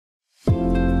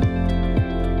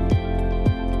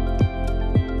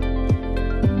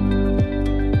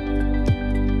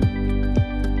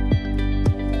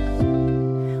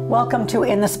Welcome to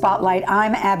In the Spotlight.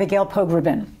 I'm Abigail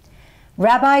Pogrebin.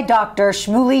 Rabbi Dr.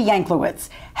 Shmuly Yanklowitz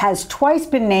has twice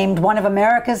been named one of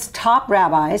America's top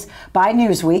rabbis by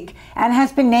Newsweek and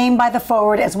has been named by the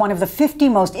Forward as one of the 50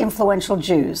 most influential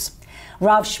Jews.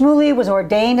 Rav Shmuly was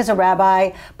ordained as a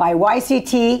rabbi by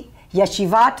YCT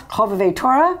Yeshivat Chovevei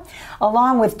Torah,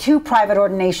 along with 2 private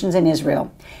ordinations in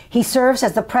Israel. He serves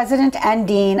as the president and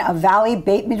dean of Valley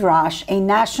Beit Midrash, a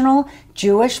national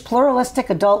Jewish pluralistic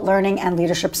adult learning and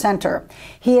leadership center.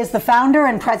 He is the founder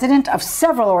and president of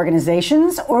several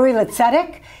organizations: Uri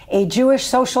L'Tzedek, a Jewish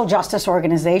social justice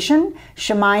organization;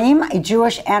 Shemayim, a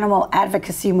Jewish animal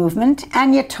advocacy movement;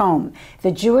 and Yatom,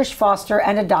 the Jewish foster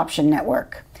and adoption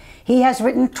network. He has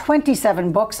written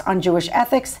 27 books on Jewish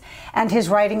ethics, and his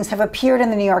writings have appeared in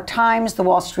the New York Times, the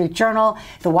Wall Street Journal,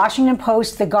 the Washington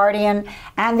Post, the Guardian,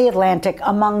 and the Atlantic,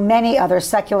 among many other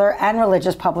secular and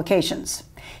religious publications.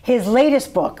 His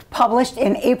latest book, published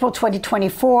in April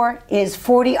 2024, is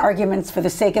 40 Arguments for the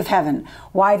Sake of Heaven: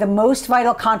 Why the Most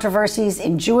Vital Controversies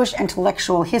in Jewish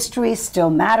Intellectual History Still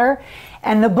Matter.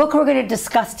 And the book we're going to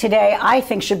discuss today, I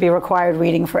think, should be required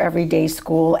reading for everyday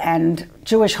school and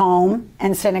Jewish home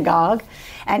and synagogue.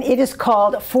 And it is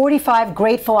called 45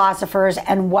 Great Philosophers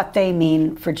and What They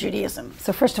Mean for Judaism.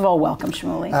 So first of all, welcome,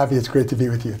 Shmuly. Abby, it's great to be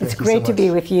with you. It's great to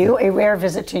be with you, a rare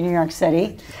visit to New York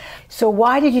City. So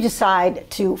why did you decide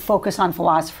to focus on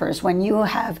philosophers when you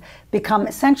have become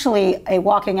essentially a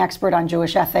walking expert on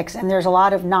Jewish ethics, and there's a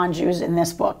lot of non-Jews in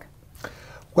this book?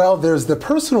 Well, there's the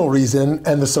personal reason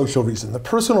and the social reason. The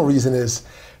personal reason is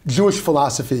Jewish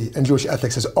philosophy and Jewish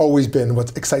ethics has always been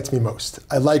what excites me most.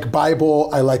 I like Bible,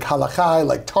 I like halakha, I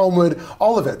like Talmud,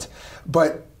 all of it.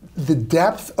 But the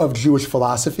depth of Jewish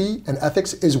philosophy and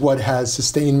ethics is what has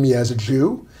sustained me as a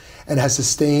Jew and has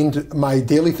sustained my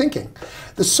daily thinking.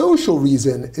 The social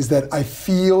reason is that I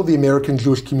feel the American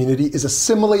Jewish community is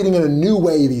assimilating in a new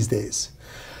way these days,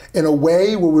 in a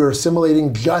way where we're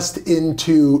assimilating just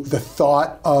into the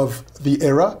thought of the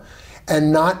era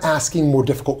and not asking more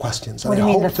difficult questions. What do you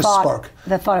mean, the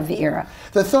thought of the era?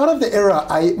 The thought of the era,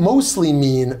 I mostly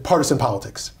mean partisan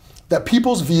politics. That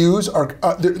people's views are,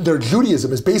 their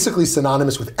Judaism is basically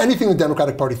synonymous with anything the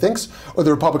Democratic Party thinks or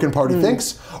the Republican Party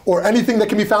thinks, or anything that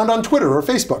can be found on Twitter or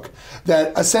Facebook.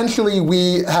 That essentially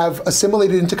we have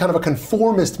assimilated into kind of a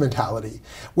conformist mentality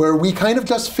where we kind of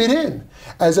just fit in,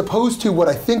 as opposed to what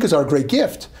I think is our great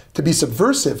gift, to be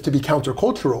subversive, to be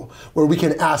countercultural, where we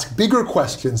can ask bigger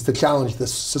questions to challenge the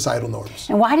societal norms.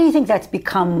 And why do you think that's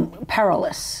become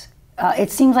perilous?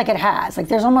 It seems like it has. Like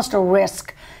there's almost a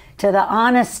risk to the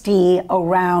honesty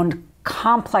around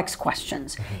complex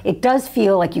questions. It does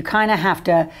feel like you kind of have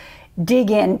to dig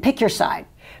in, pick your side.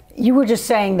 You were just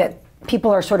saying that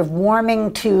people are sort of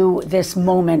warming to this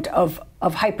moment of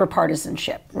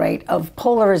hyper-partisanship, right? Of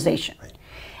polarization. Right.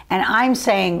 And I'm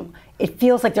saying it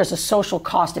feels like there's a social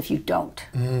cost if you don't.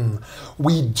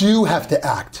 We do have to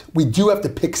act. We do have to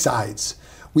pick sides.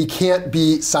 We can't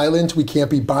be silent, we can't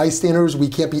be bystanders, we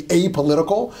can't be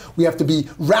apolitical. We have to be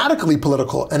radically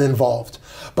political and involved.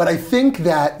 But I think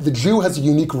that the Jew has a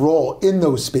unique role in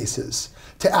those spaces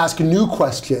to ask new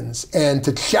questions and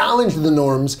to challenge the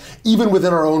norms even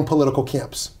within our own political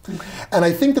camps. And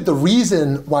I think that the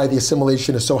reason why the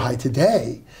assimilation is so high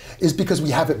today is because we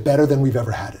have it better than we've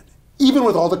ever had it, even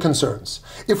with all the concerns.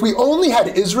 If we only had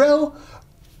Israel,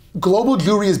 global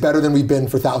Jewry is better than we've been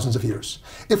for thousands of years.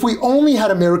 If we only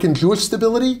had American Jewish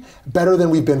stability, better than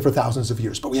we've been for thousands of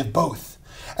years. But we have both.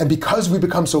 And because we've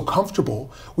become so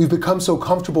comfortable,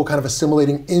 kind of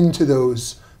assimilating into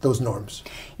those norms.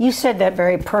 You said that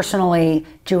very personally,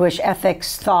 Jewish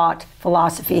ethics, thought,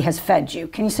 philosophy has fed you.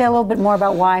 Can you say a little bit more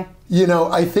about why? You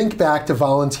know, I think back to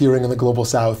volunteering in the Global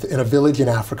South in a village in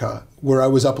Africa where I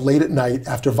was up late at night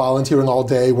after volunteering all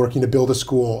day, working to build a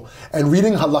school, and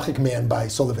reading Halachic Man by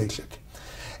Soloveitchik.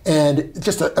 And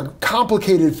just a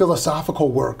complicated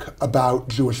philosophical work about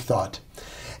Jewish thought.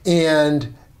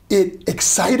 And it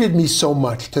excited me so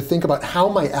much to think about how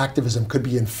my activism could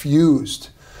be infused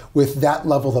with that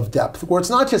level of depth, where it's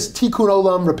not just tikkun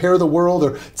olam, repair the world,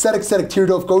 or tzedek tzedek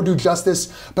tirdof, go do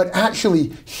justice, but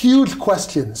actually huge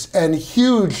questions and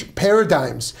huge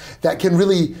paradigms that can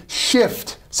really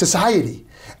shift society.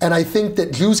 And I think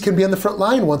that Jews can be on the front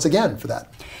line once again for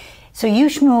that. So you,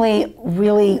 Shmuly,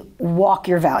 really walk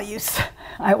your values.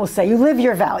 I will say you live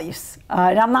your values.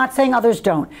 And I'm not saying others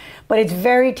don't, but it's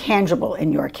very tangible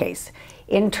in your case.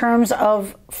 In terms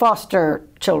of foster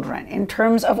children, in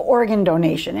terms of organ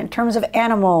donation, in terms of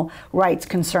animal rights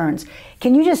concerns.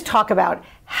 Can you just talk about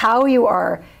how you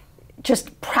are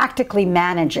just practically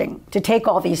managing to take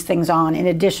all these things on in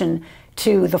addition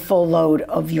to the full load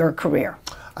of your career?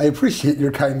 I appreciate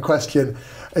your kind question.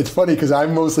 It's funny because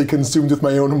I'm mostly consumed with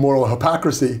my own moral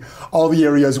hypocrisy, all the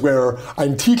areas where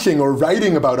I'm teaching or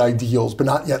writing about ideals but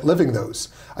not yet living those.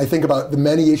 I think about the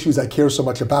many issues I care so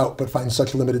much about but find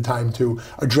such limited time to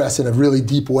address in a really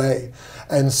deep way.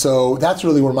 And so that's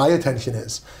really where my attention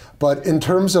is. But in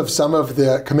terms of some of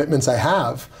the commitments I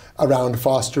have around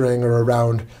fostering or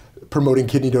around promoting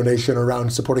kidney donation or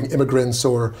around supporting immigrants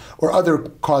or other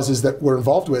causes that we're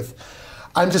involved with,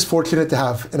 I'm just fortunate to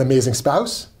have an amazing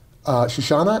spouse,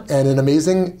 Shoshana, and an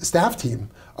amazing staff team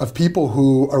of people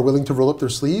who are willing to roll up their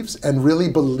sleeves and really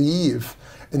believe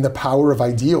in the power of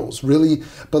ideals, really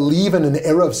believe in an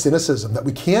era of cynicism that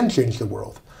we can change the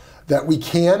world, that we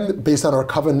can, based on our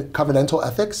covenantal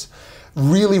ethics,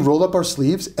 really roll up our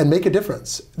sleeves and make a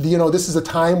difference. This is a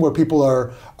time where people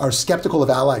are skeptical of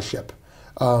allyship.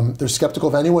 They're skeptical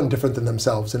of anyone different than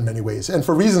themselves in many ways, and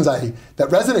for reasons that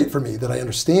resonate for me, that I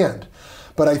understand.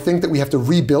 But I think that we have to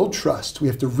rebuild trust, we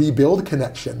have to rebuild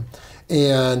connection,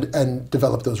 and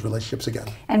develop those relationships again.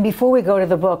 And before we go to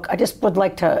the book, I just would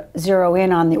like to zero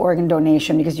in on the organ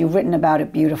donation because you've written about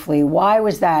it beautifully. Why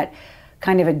was that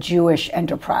kind of a Jewish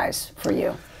enterprise for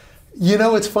you?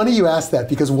 It's funny you ask that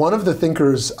because one of the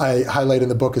thinkers I highlight in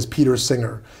the book is Peter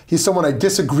Singer. He's someone I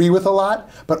disagree with a lot,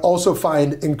 but also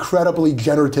find incredibly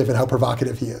generative in how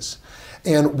provocative he is.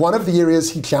 And one of the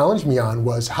areas he challenged me on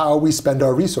was how we spend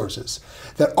our resources.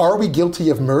 That are we guilty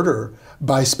of murder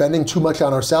by spending too much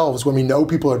on ourselves when we know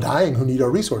people are dying who need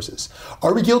our resources?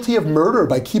 Are we guilty of murder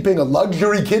by keeping a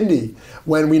luxury kidney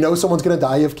when we know someone's going to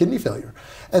die of kidney failure?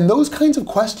 And those kinds of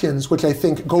questions, which I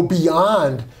think go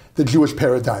beyond the Jewish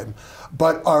paradigm,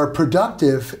 but are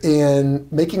productive in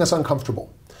making us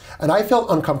uncomfortable. And I felt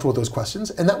uncomfortable with those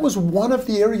questions, and that was one of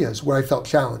the areas where I felt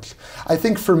challenged. I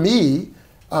think for me,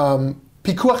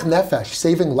 pikuach nefesh,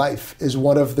 saving life, is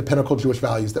one of the pinnacle Jewish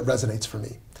values that resonates for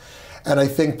me. And I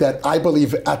think that I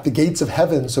believe at the gates of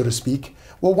heaven, so to speak,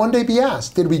 will one day be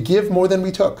asked, did we give more than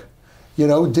we took?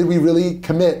 Did we really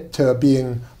commit to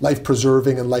being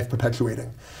life-preserving and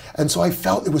life-perpetuating? And so I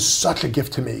felt it was such a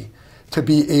gift to me to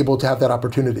be able to have that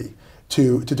opportunity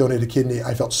to donate a kidney.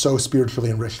 I felt so spiritually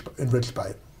enriched by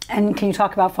it. And can you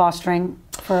talk about fostering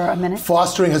for a minute?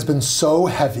 Fostering has been so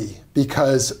heavy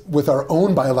because with our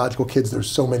own biological kids, there's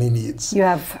so many needs. You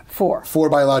have 4. 4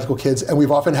 biological kids, and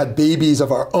we've often had babies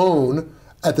of our own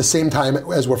at the same time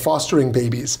as we're fostering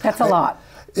babies. That's a lot.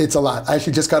 It's a lot. I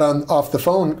actually just got off the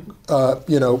phone,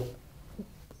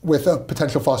 with a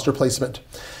potential foster placement.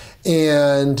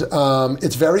 And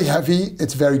it's very heavy,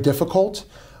 it's very difficult,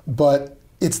 but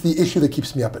it's the issue that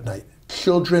keeps me up at night.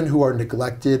 Children who are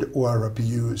neglected or are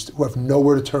abused, who have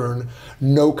nowhere to turn,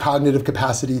 no cognitive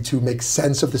capacity to make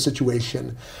sense of the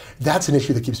situation, that's an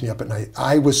issue that keeps me up at night.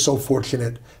 I was so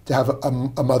fortunate to have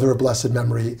a mother of blessed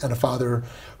memory and a father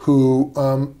who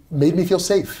made me feel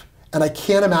safe. And I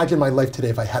can't imagine my life today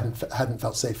if I hadn't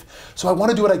felt safe. So I want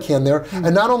to do what I can there. Mm-hmm.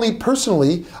 And not only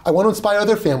personally, I want to inspire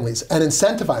other families and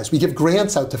incentivize. We give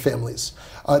grants out to families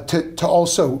to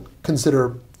also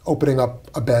consider opening up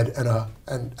a bed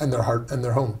and their heart and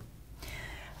their home.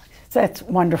 That's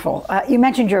wonderful. You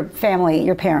mentioned your family,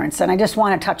 your parents, and I just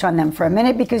want to touch on them for a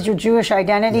minute because your Jewish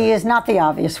identity is not the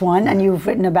obvious one, and you've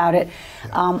written about it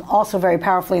also very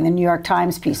powerfully in the New York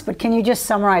Times piece. But can you just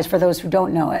summarize for those who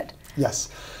don't know it? Yes.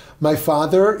 My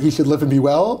father, he should live and be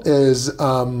well, is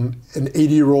an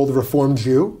 80-year-old Reformed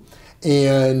Jew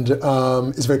and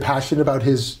is very passionate about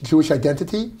his Jewish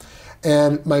identity.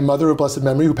 And my mother of blessed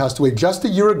memory, who passed away just a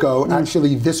year ago,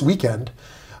 actually this weekend,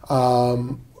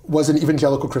 was an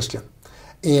evangelical Christian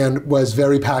and was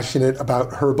very passionate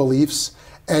about her beliefs.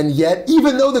 And yet,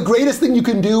 even though the greatest thing you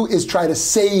can do is try to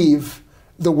save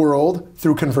the world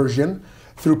through conversion,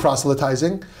 through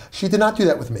proselytizing, she did not do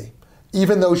that with me.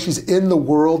 Even though she's in the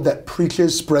world that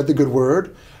preaches, spread the good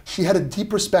word, she had a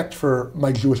deep respect for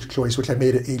my Jewish choice, which I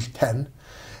made at age 10,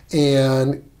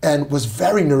 and was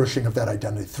very nourishing of that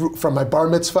identity. From my bar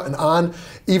mitzvah and on,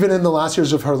 even in the last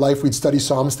years of her life, we'd study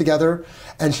Psalms together,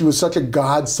 and she was such a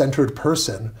God-centered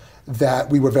person that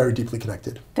we were very deeply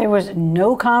connected. There was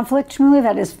no conflict, Shmuly?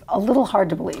 That is a little hard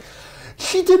to believe.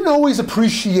 She didn't always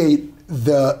appreciate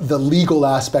the legal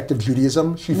aspect of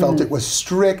Judaism. She felt it was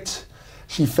strict.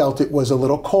 She felt it was a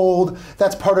little cold.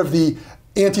 That's part of the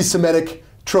anti-Semitic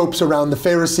tropes around the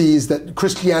Pharisees, that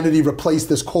Christianity replaced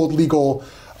this cold legal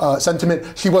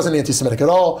sentiment. She wasn't anti-Semitic at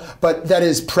all, but that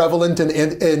is prevalent in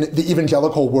the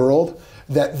evangelical world,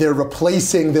 that they're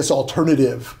replacing this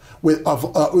alternative with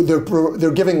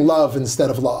they're giving love instead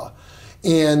of law.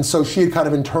 And so she had kind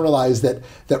of internalized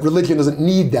that religion doesn't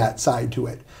need that side to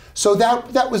it. So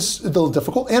that was a little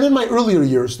difficult. And in my earlier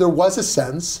years, there was a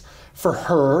sense for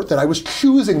her that I was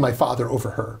choosing my father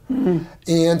over her. Mm-hmm.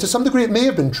 And to some degree, it may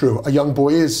have been true. A young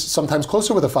boy is sometimes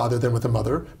closer with a father than with a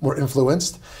mother, more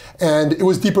influenced. And it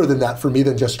was deeper than that for me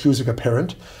than just choosing a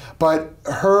parent. But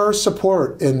her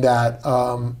support in that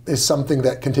is something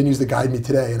that continues to guide me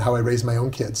today in how I raise my own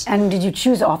kids. And did you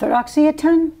choose Orthodoxy at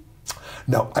 10?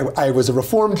 No, I was a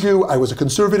Reformed Jew, I was a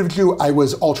conservative Jew, I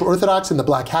was ultra-Orthodox in the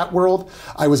black hat world,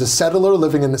 I was a settler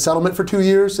living in a settlement for 2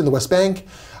 years in the West Bank,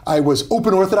 I was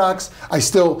open Orthodox, I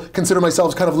still consider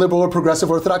myself kind of liberal or progressive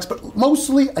Orthodox, but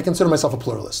mostly I consider myself a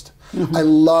pluralist. Mm-hmm. I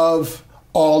love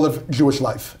all of Jewish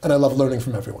life, and I love learning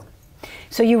from everyone.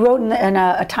 So you wrote in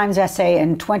a Times essay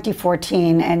in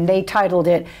 2014, and they titled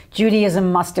it,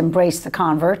 "Judaism Must Embrace the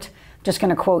Convert." Just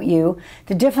going to quote you,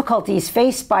 "The difficulties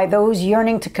faced by those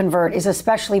yearning to convert is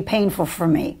especially painful for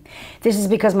me. This is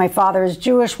because my father is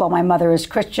Jewish while my mother is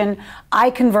Christian. I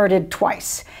converted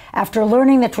twice. After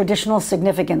learning the traditional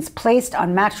significance placed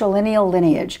on matrilineal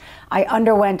lineage, I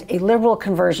underwent a liberal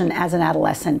conversion as an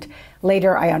adolescent.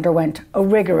 Later, I underwent a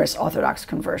rigorous Orthodox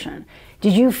conversion."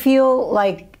 Did you feel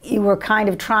like you were kind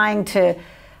of trying to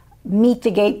meet the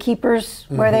gatekeepers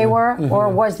where they were? Mm-hmm. Or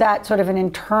was that sort of an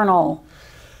internal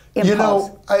impulse? You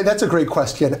know, that's a great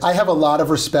question. I have a lot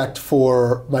of respect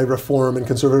for my Reform and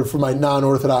conservative, for my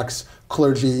non-Orthodox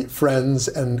clergy friends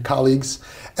and colleagues,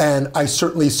 and I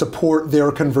certainly support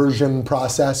their conversion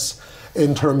process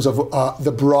in terms of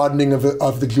the broadening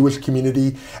of the Jewish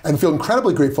community, and feel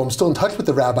incredibly grateful. I'm still in touch with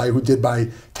the rabbi who did my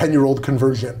 10-year-old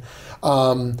conversion.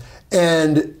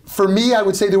 And for me, I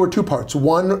would say there were two parts.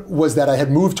 One was that I had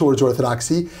moved towards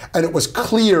Orthodoxy, and it was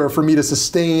clear for me to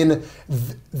sustain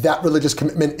that religious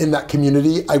commitment in that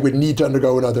community, I would need to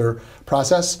undergo another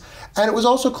process. And it was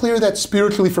also clear that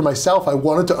spiritually for myself, I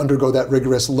wanted to undergo that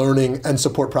rigorous learning and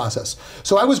support process.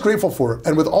 So I was grateful for it.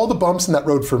 And with all the bumps in that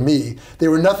road for me, they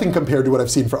were nothing compared to what I've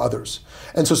seen for others.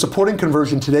 And so supporting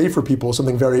conversion today for people is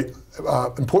something very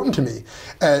important to me.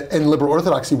 In liberal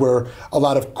Orthodoxy, where a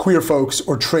lot of queer folks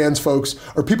or trans folks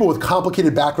or people with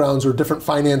complicated backgrounds or different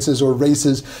finances or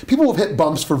races, people have hit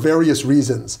bumps for various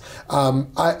reasons.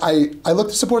 I look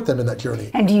to support them in that journey.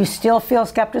 And do you still feel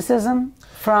skepticism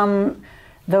from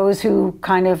those who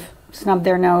kind of snub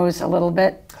their nose a little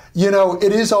bit? You know,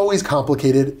 it is always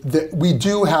complicated. That we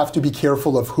do have to be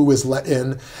careful of who is let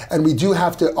in, and we do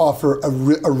have to offer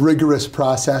a rigorous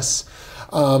process.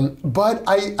 But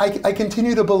I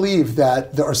continue to believe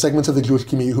that there are segments of the Jewish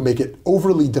community who make it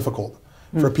overly difficult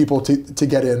for people to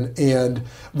get in, and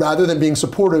rather than being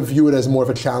supportive, view it as more of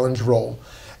a challenge role.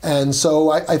 And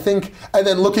so I think, and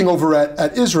then looking over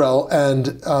at Israel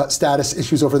and status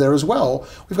issues over there as well,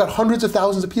 we've got hundreds of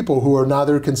thousands of people who are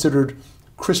neither considered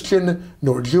Christian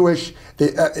nor Jewish.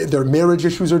 Their marriage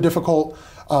issues are difficult.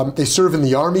 They serve in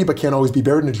the army but can't always be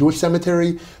buried in a Jewish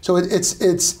cemetery. So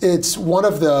it's one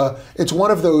of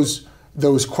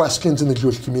those questions in the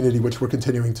Jewish community which we're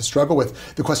continuing to struggle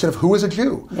with. The question of who is a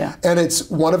Jew, and it's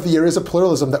one of the areas of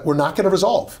pluralism that we're not going to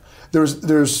resolve.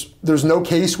 There's no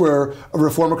case where a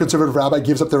Reform or conservative rabbi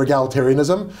gives up their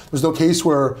egalitarianism. There's no case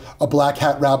where a black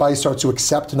hat rabbi starts to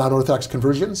accept non-Orthodox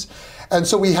conversions, and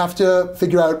so we have to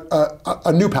figure out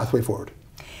a new pathway forward.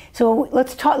 So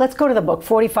let's go to the book,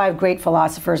 45 Great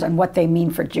Philosophers and What They Mean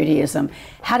for Judaism.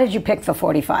 How did you pick the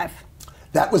 45?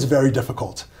 That was very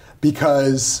difficult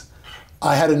because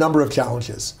I had a number of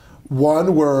challenges.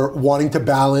 One were wanting to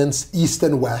balance East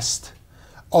and West,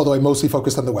 although I mostly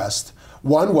focused on the West.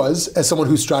 One was, as someone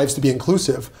who strives to be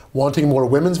inclusive, wanting more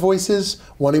women's voices,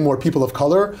 wanting more people of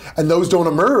color, and those don't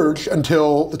emerge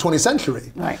until the 20th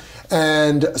century. Right.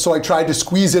 And so I tried to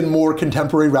squeeze in more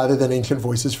contemporary rather than ancient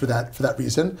voices for that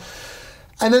reason.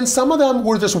 And then some of them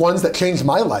were just ones that changed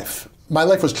my life. My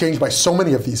life was changed by so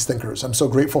many of these thinkers I'm so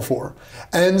grateful for.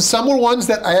 And some were ones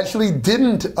that I actually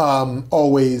didn't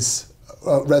always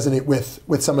resonate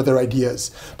with some of their ideas,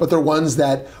 but they're ones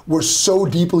that were so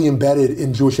deeply embedded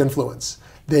in Jewish influence.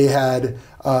 They had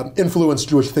influenced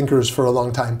Jewish thinkers for a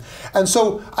long time. And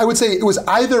so I would say it was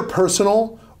either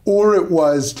personal or it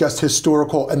was just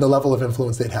historical and the level of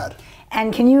influence they'd had.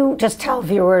 And can you just tell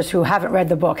viewers who haven't read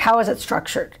the book, how is it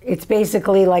structured? It's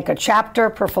basically like a chapter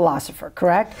per philosopher,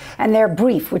 correct? And they're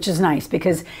brief, which is nice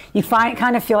because you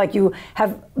kind of feel like you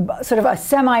have sort of a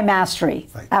semi-mastery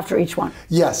after each one.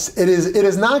 Yes, it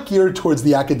is not geared towards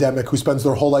the academic who spends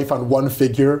their whole life on one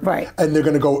figure, and they're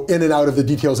going to go in and out of the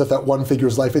details of that one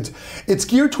figure's life. It's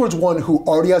geared towards one who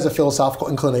already has a philosophical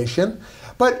inclination,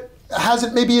 but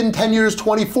hasn't maybe in 10 years,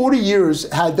 20, 40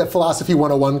 years had the Philosophy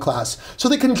 101 class. So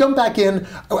they can jump back in.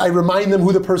 I remind them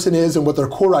who the person is and what their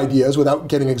core idea is without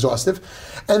getting exhaustive.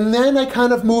 And then I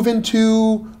kind of move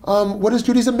into what does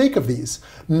Judaism make of these?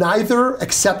 Neither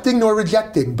accepting nor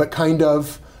rejecting, but kind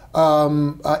of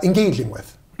engaging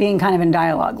with. Being kind of in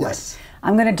dialogue with. Yes.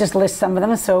 I'm going to just list some of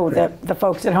them so that the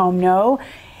folks at home know.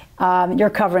 You're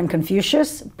covering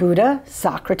Confucius, Buddha,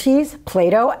 Socrates,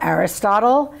 Plato,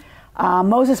 Aristotle,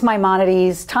 Moses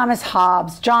Maimonides, Thomas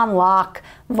Hobbes, John Locke,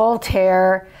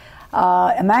 Voltaire,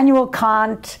 Immanuel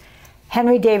Kant,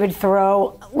 Henry David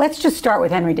Thoreau. Let's just start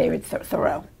with Henry David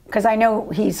Thoreau, because I know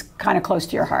he's kind of close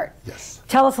to your heart. Yes.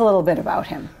 Tell us a little bit about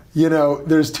him. You know,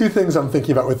 there's two things I'm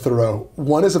thinking about with Thoreau.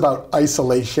 One is about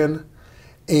isolation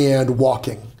and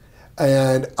walking.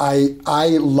 And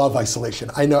I love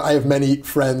isolation. I know I have many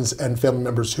friends and family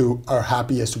members who are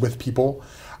happiest with people.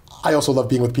 I also love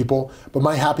being with people, but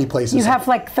my happy place is... You have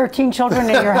like 13 children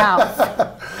in your house.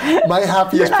 My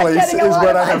happiest place is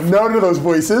when I have none of those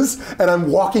voices and I'm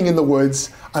walking in the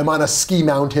woods, I'm on a ski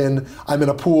mountain, I'm in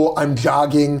a pool, I'm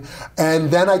jogging,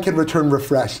 and then I can return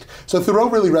refreshed. So Thoreau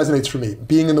really resonates for me,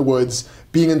 being in the woods,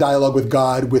 being in dialogue with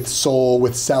God, with soul,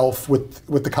 with self,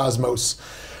 with the cosmos.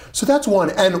 So that's one.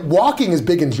 And walking is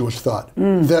big in Jewish thought.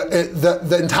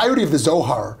 The entirety of the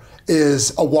Zohar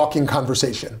is a walking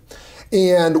conversation.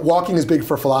 And walking is big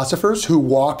for philosophers who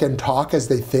walk and talk as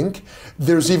they think.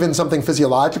 There's even something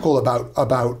physiological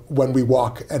about when we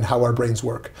walk and how our brains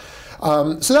work.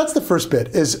 So that's the first bit,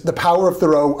 is the power of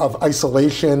Thoreau of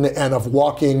isolation and of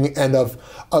walking and of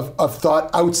thought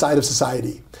outside of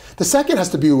society. The second has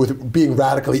to do with being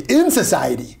radically in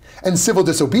society and civil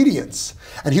disobedience.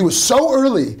 And he was so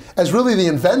early as really the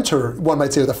inventor, one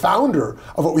might say, or the founder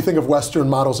of what we think of Western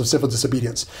models of civil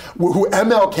disobedience, who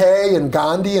MLK and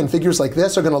Gandhi and figures like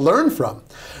this are going to learn from.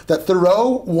 That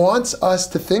Thoreau wants us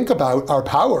to think about our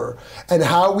power and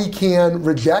how we can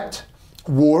reject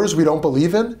wars we don't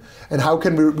believe in, and how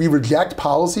can we reject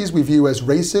policies we view as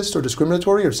racist or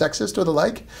discriminatory or sexist or the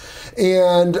like,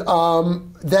 and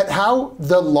that how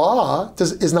the law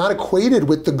is not equated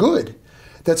with the good.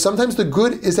 That sometimes the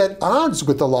good is at odds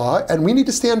with the law, and we need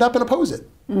to stand up and oppose it.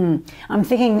 I'm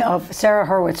thinking of Sarah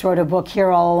Hurwitz wrote a book, Here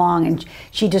All Along, and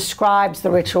she describes the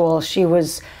ritual. She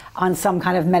was on some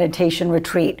kind of meditation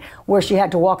retreat where she had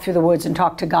to walk through the woods and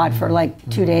talk to God for like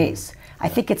 2 days. I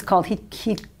think it's called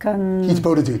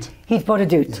Hitbodedut.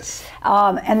 Hitbodedut. Yes.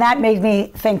 And that made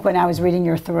me think when I was reading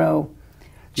your Thoreau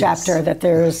chapter that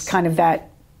there's kind of that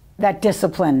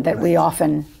discipline that we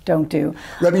often don't do.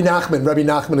 Rabbi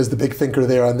Nachman is the big thinker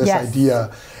there on this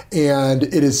idea. And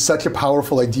it is such a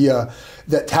powerful idea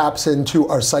that taps into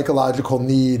our psychological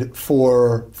need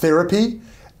for therapy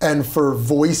and for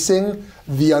voicing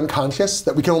the unconscious,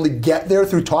 that we can only get there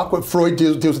through talk. But Freud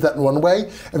deals with that in one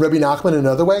way, and Rabbi Nachman in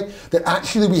another way, that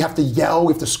actually we have to yell,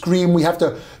 we have to scream, we have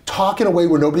to talk in a way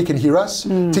where nobody can hear us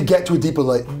to get to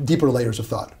deeper layers of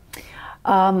thought.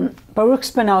 Baruch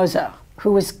Spinoza,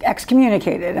 who was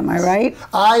excommunicated, am I right?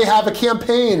 I have a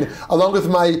campaign, along with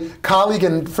my colleague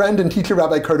and friend and teacher,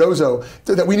 Rabbi Cardozo,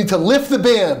 that we need to lift the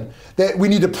ban, that we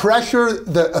need to pressure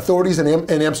the authorities in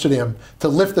Amsterdam to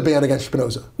lift the ban against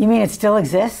Spinoza. You mean it still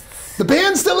exists? The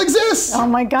ban still exists! Oh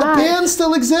my God. The ban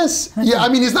still exists. Yeah, I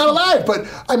mean, he's not alive, but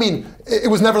I mean, it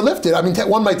was never lifted. I mean,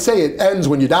 one might say it ends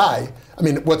when you die. I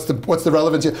mean, what's the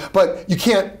relevance here? But you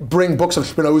can't bring books of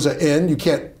Spinoza in, you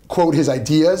can't quote his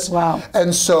ideas. Wow.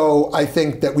 And so I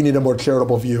think that we need a more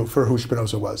charitable view for who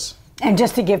Spinoza was. And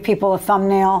just to give people a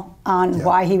thumbnail on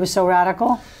why he was so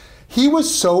radical? He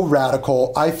was so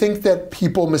radical. I think that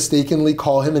people mistakenly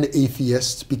call him an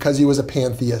atheist because he was a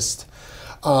pantheist.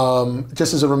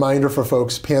 Just as a reminder for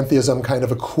folks, pantheism kind of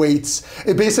equates,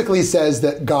 it basically says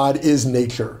that God is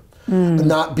nature,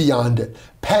 not beyond it.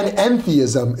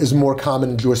 Panentheism is more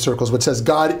common in Jewish circles, which says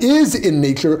God is in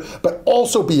nature, but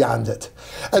also beyond it.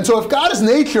 And so if God is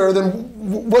nature, then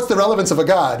what's the relevance of a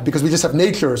God? Because we just have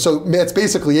nature, so that's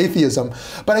basically atheism.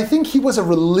 But I think he was a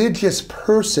religious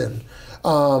person,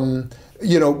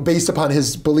 you know, based upon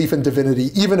his belief in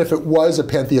divinity, even if it was a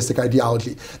pantheistic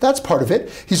ideology. That's part of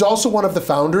it. He's also one of the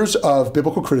founders of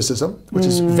biblical criticism, which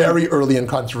is very early and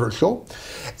controversial.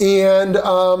 And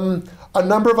a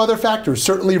number of other factors,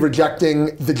 certainly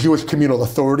rejecting the Jewish communal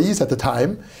authorities at the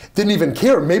time. Didn't even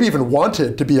care, maybe even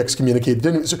wanted to be excommunicated.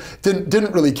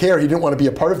 Didn't really care, he didn't want to be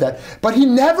a part of that. But he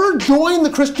never joined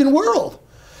the Christian world.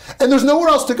 And there's nowhere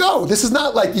else to go. This is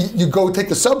not like you go take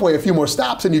the subway a few more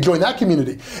stops and you join that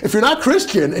community. If you're not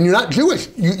Christian and you're not Jewish,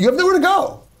 you have nowhere to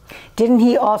go. Didn't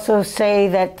he also say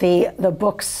that the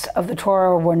books of the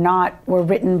Torah were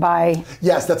written by?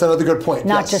 Yes, that's another good point.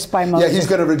 Not just by Moses. Yeah, he's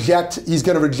going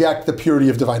to reject the purity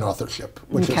of divine authorship,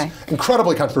 which is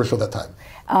incredibly controversial at that time.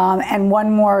 And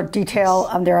one more detail,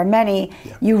 there are many.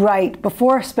 Yeah. You write,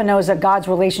 before Spinoza, God's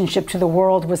relationship to the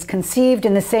world was conceived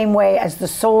in the same way as the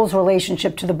soul's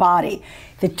relationship to the body.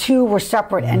 The two were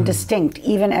separate and distinct,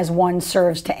 even as one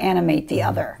serves to animate the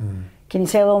other. Can you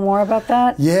say a little more about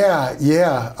that? Yeah.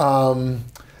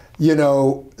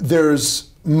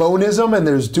 There's monism and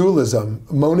there's dualism.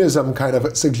 Monism kind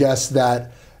of suggests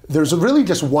that there's really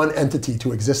just one entity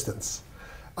to existence.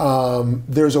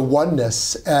 There's a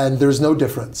oneness and there's no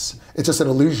difference. It's just an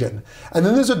illusion. And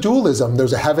then there's a dualism.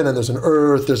 There's a heaven and there's an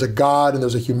earth. There's a God and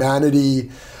there's a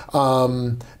humanity.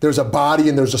 There's a body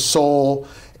and there's a soul.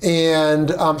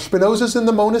 And Spinoza's in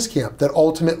the monist camp, that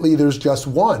ultimately there's just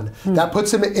one. That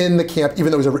puts him in the camp,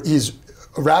 even though he's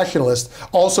a rationalist,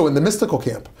 also in the mystical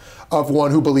camp of one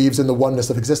who believes in the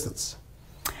oneness of existence.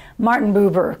 Martin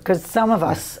Buber, because some of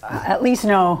us at least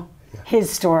know his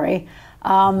story,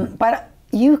 but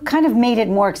you kind of made it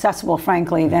more accessible,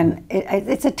 frankly, than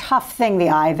it's a tough thing, the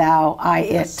I, thou, I,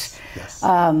 it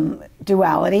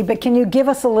duality. But can you give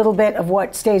us a little bit of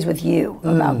what stays with you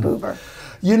about Buber?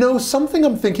 Something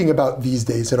I'm thinking about these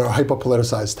days in our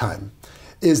hyper-politicized time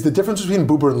is the difference between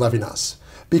Buber and Levinas.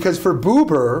 Because for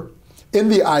Buber, in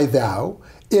the I, thou,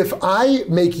 if I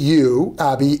make you,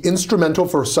 Abby, instrumental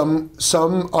for some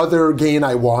other gain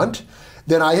I want,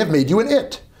 then I have made you an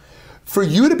it. For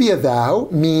you to be a thou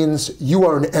means you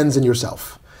are an ends in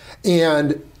yourself.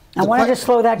 And I want to just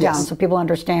slow that down so people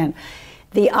understand.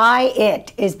 The I,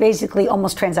 it is basically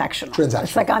almost transactional.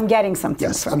 It's like I'm getting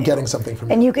something from you. I'm getting something from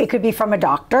you. And it could be from a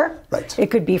doctor. Right. It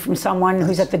could be from someone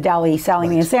who's at the deli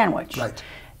selling me a sandwich. Right.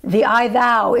 The I,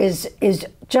 thou is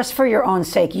just for your own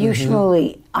sake. You,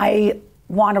 Shmuly, I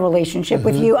want a relationship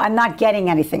with you. I'm not getting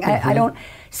anything. I don't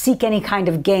seek any kind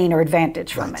of gain or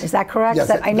advantage from it. Is that correct? Yes,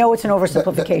 I know it's an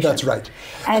oversimplification. That's right.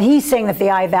 And he's saying that the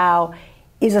I, thou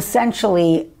is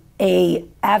essentially a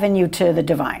avenue to the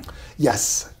divine.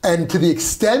 Yes, and to the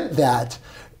extent that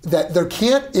there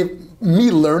can't,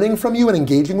 me learning from you and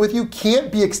engaging with you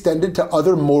can't be extended to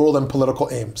other moral and political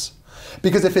aims.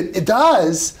 Because if it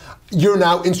does, you're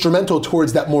now instrumental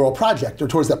towards that moral project or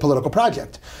towards that political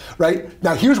project, right?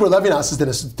 Now here's where Levinas is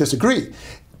going to disagree.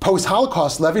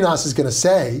 Post-Holocaust, Levinas is going to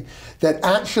say that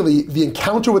actually the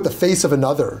encounter with the face of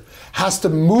another has to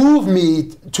move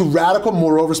me to radical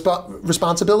moral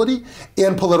responsibility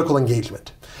and political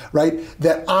engagement, right?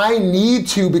 That I need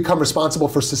to become responsible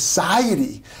for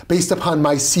society based upon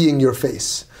my seeing your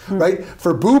face, right?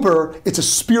 For Buber, it's a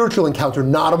spiritual encounter,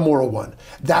 not a moral one.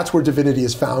 That's where divinity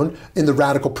is found, in the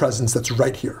radical presence that's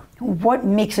right here. What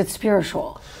makes it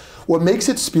spiritual? What makes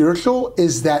it spiritual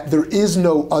is that there is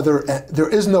no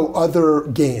other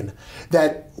gain.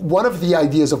 That one of the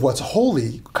ideas of what's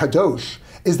holy, kadosh,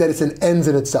 is that it's an ends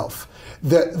in itself.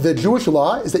 The Jewish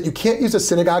law is that you can't use a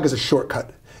synagogue as a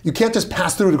shortcut. You can't just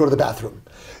pass through to go to the bathroom.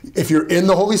 If you're in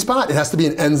the holy spot, it has to be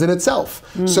an ends in itself.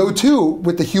 So too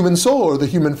with the human soul or the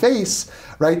human face,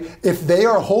 right? If they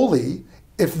are holy,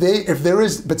 if they're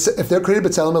created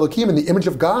b'tselem Elokim, in the image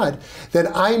of God, then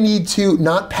I need to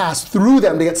not pass through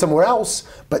them to get somewhere else,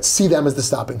 but see them as the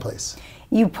stopping place.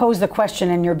 You pose the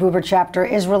question in your Buber chapter,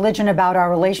 is religion about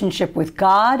our relationship with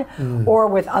God or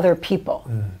with other people?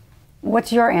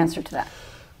 What's your answer to that?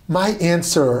 My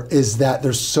answer is that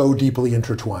they're so deeply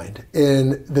intertwined.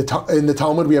 In the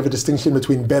Talmud, we have a distinction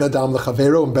between ben adam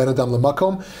lechavero and ben adam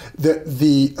lemakom,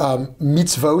 the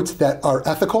mitzvot that are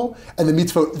ethical and the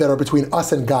mitzvot that are between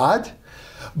us and God.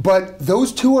 But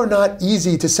those two are not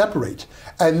easy to separate.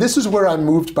 And this is where I'm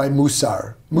moved by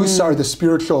Musar. Musar, the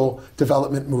spiritual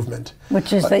development movement.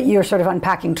 Which is that you're sort of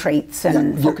unpacking traits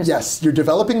and focusing. Yes, you're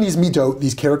developing these midot,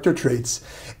 these character traits.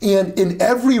 And in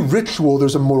every ritual,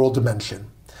 there's a moral dimension.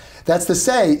 That's to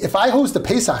say, if I host a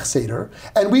Pesach Seder,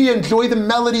 and we enjoy the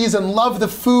melodies and love the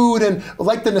food and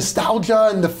like the nostalgia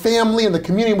and the family and the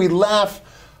community, and we laugh,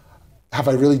 have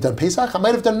I really done Pesach? I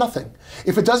might have done nothing.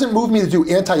 If it doesn't move me to do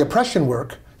anti-oppression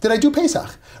work, did I do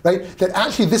Pesach, right? That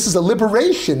actually this is a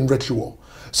liberation ritual.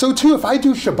 So too, if I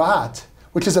do Shabbat,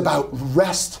 which is about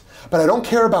rest, but I don't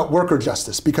care about worker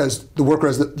justice because the worker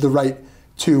has the right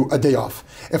to a day off.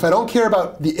 If I don't care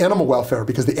about the animal welfare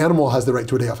because the animal has the right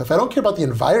to a day off. If I don't care about the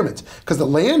environment because the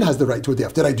land has the right to a day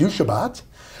off, did I do Shabbat?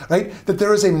 Right? That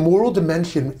there is a moral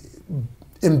dimension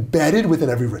embedded within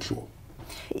every ritual.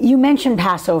 You mentioned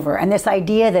Passover and this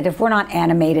idea that if we're not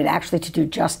animated actually to do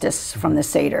justice from the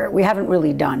Seder, we haven't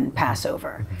really done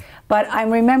Passover. But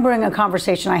I'm remembering a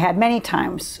conversation I had many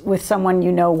times with someone you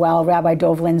know well, Rabbi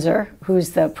Dov Linzer,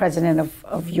 who's the president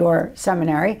of your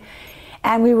seminary.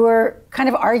 And we were kind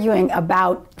of arguing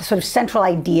about the sort of central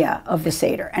idea of the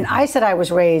Seder. And I said I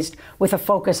was raised with a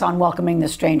focus on welcoming the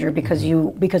stranger because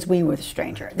we were the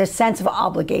stranger, this sense of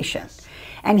obligation.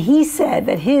 And he said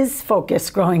that his focus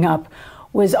growing up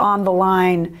was on the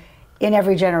line, in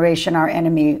every generation our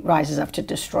enemy rises up to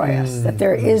destroy us. That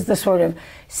there is the sort of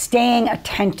staying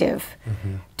attentive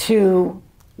to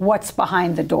what's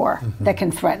behind the door that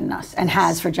can threaten us and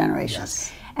has for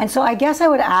generations. And so I guess I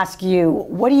would ask you,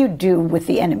 what do you do with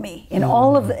the enemy in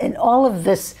all of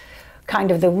this kind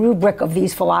of the rubric of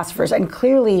these philosophers? And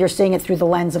clearly you're seeing it through the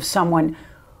lens of someone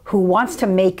who wants to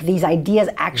make these ideas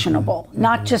actionable,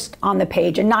 not just on the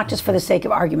page and not just for the sake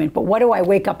of argument, but what do I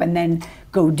wake up and then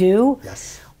go do?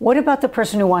 What about the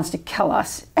person who wants to kill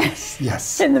us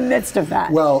in the midst of that?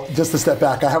 Well, just to step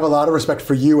back, I have a lot of respect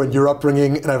for you and your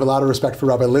upbringing, and I have a lot of respect for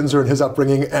Rabbi Linzer and his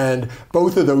upbringing, and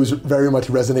both of those very much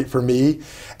resonate for me.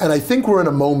 And I think we're in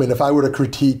a moment, if I were to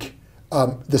critique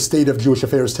the state of Jewish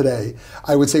affairs today,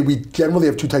 I would say we generally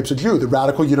have two types of Jew, the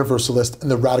radical universalist and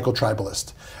the radical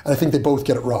tribalist. And I think they both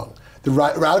get it wrong. The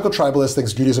radical tribalist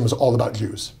thinks Judaism is all about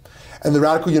Jews. And the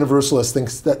radical universalist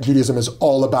thinks that Judaism is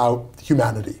all about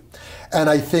humanity. And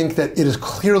I think that it is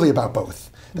clearly about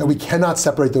both, that we cannot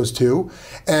separate those two.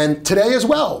 And today as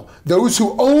well, those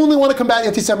who only want to combat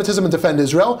anti-Semitism and defend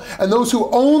Israel, and those who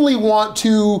only want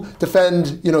to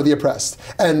defend, the oppressed,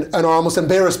 and are almost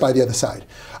embarrassed by the other side.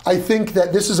 I think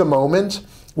that this is a moment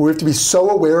where we have to be so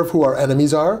aware of who our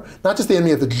enemies are, not just the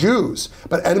enemy of the Jews,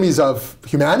 but enemies of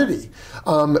humanity,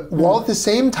 while at the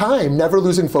same time never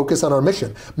losing focus on our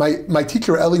mission. My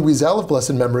teacher, Elie Wiesel of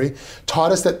blessed memory,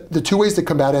 taught us that the two ways to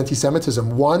combat anti-Semitism,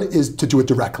 one is to do it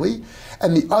directly,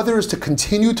 and the other is to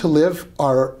continue to live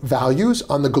our values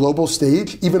on the global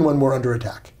stage, even when we're under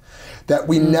attack. That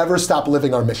we never stop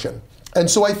living our mission. And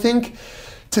so I think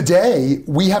today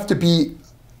we have to be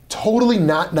totally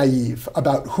not naive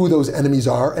about who those enemies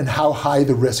are and how high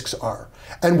the risks are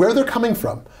and where they're coming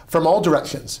from all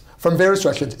directions, from various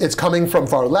directions. It's coming from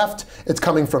far left, it's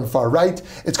coming from far right,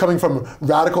 it's coming from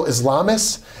radical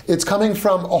Islamists, it's coming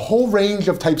from a whole range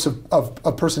of types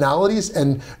of personalities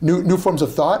and new forms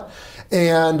of thought.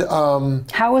 And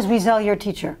how was Wiesel your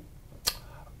teacher?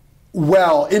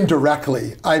 Well,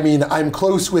 indirectly. I mean, I'm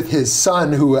close with his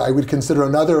son, who I would consider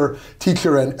another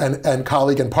teacher and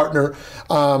colleague and partner.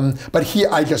 But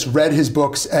I just read his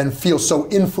books and feel so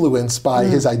influenced by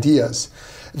his ideas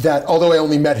that although I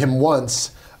only met him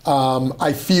once,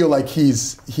 I feel like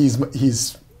he's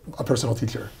a personal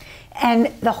teacher. And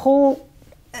the whole,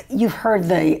 you've heard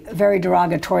the very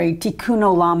derogatory tikkun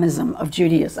olamism of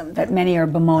Judaism that many are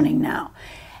bemoaning now.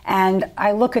 And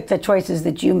I look at the choices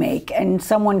that you make, and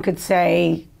someone could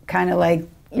say, kind of like,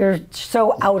 you're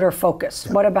so outer focus.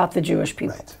 What about the Jewish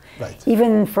people? Right.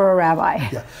 Even for a rabbi.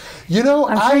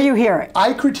 I'm sure you hear it.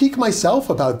 I critique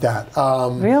myself about that.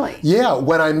 Really? Yeah.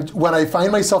 When I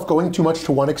find myself going too much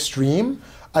to one extreme,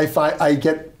 I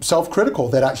get self-critical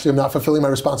that actually I'm not fulfilling my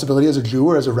responsibility as a Jew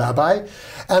or as a rabbi,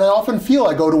 and I often feel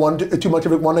I go to too much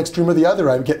of it one extreme or the other.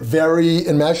 I get very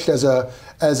enmeshed as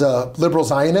a liberal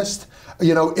Zionist,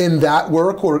 in that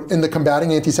work or in the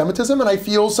combating anti-Semitism, and I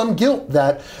feel some guilt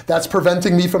that's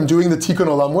preventing me from doing the Tikkun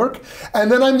Olam work.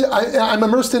 And then I'm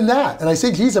immersed in that, and I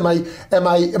say, geez, am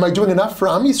I doing enough for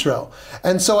Am Yisrael?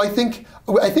 And so I think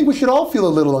we should all feel a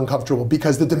little uncomfortable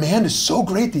because the demand is so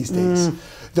great these days.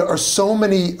 There are so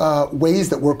many ways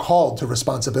that we're called to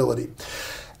responsibility.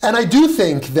 And I do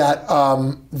think that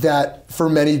that for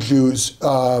many Jews,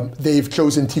 they've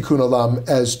chosen Tikkun Olam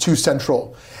as too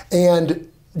central. And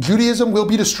Judaism will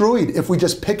be destroyed if we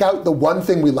just pick out the one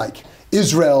thing we like.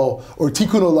 Israel, or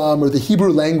Tikkun Olam, or the Hebrew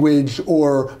language,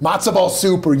 or matzo ball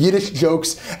soup, or Yiddish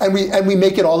jokes, and we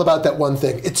make it all about that one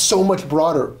thing. It's so much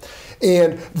broader.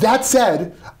 And that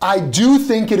said, I do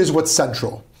think it is what's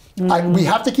central. We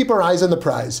have to keep our eyes on the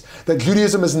prize, that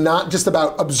Judaism is not just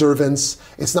about observance,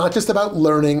 it's not just about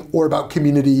learning or about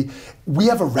community. We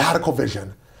have a radical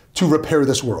vision to repair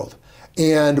this world.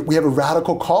 And we have a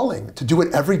radical calling to do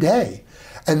it every day.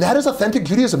 And that is authentic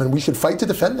Judaism, and we should fight to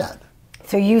defend that.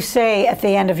 So you say at the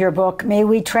end of your book, may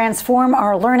we transform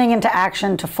our learning into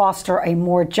action to foster a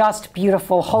more just,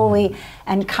 beautiful, holy,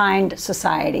 and kind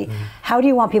society. How do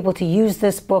you want people to use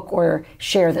this book or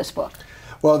share this book?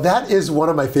 Well, that is one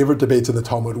of my favorite debates in the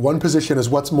Talmud. One position is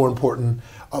what's more important,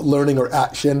 learning or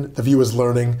action. The view is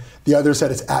learning. The other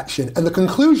said it's action. And the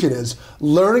conclusion is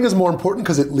learning is more important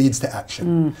because it leads to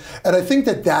action. And I think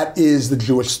that is the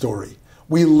Jewish story.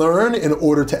 We learn in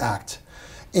order to act.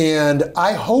 And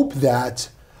I hope that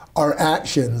our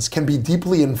actions can be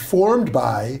deeply informed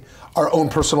by our own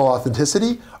personal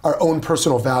authenticity, our own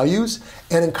personal values,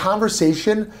 and in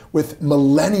conversation with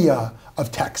millennia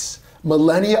of texts,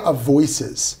 millennia of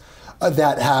voices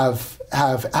that have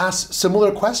asked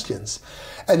similar questions.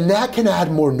 And that can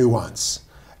add more nuance.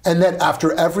 And that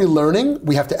after every learning,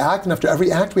 we have to act, and after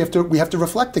every act, we have to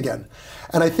reflect again.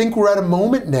 And I think we're at a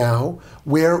moment now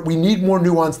where we need more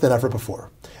nuance than ever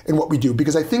before in what we do.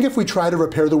 Because I think if we try to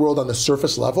repair the world on the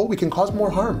surface level, we can cause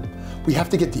more harm. We have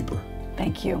to get deeper.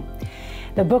 Thank you.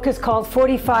 The book is called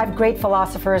 45 Great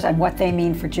Philosophers and What They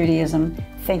Mean for Judaism.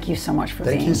 Thank you so much for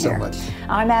being here. Thank you so much.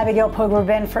 I'm Abigail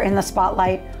Pogrebin for In the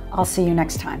Spotlight. I'll see you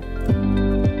next time.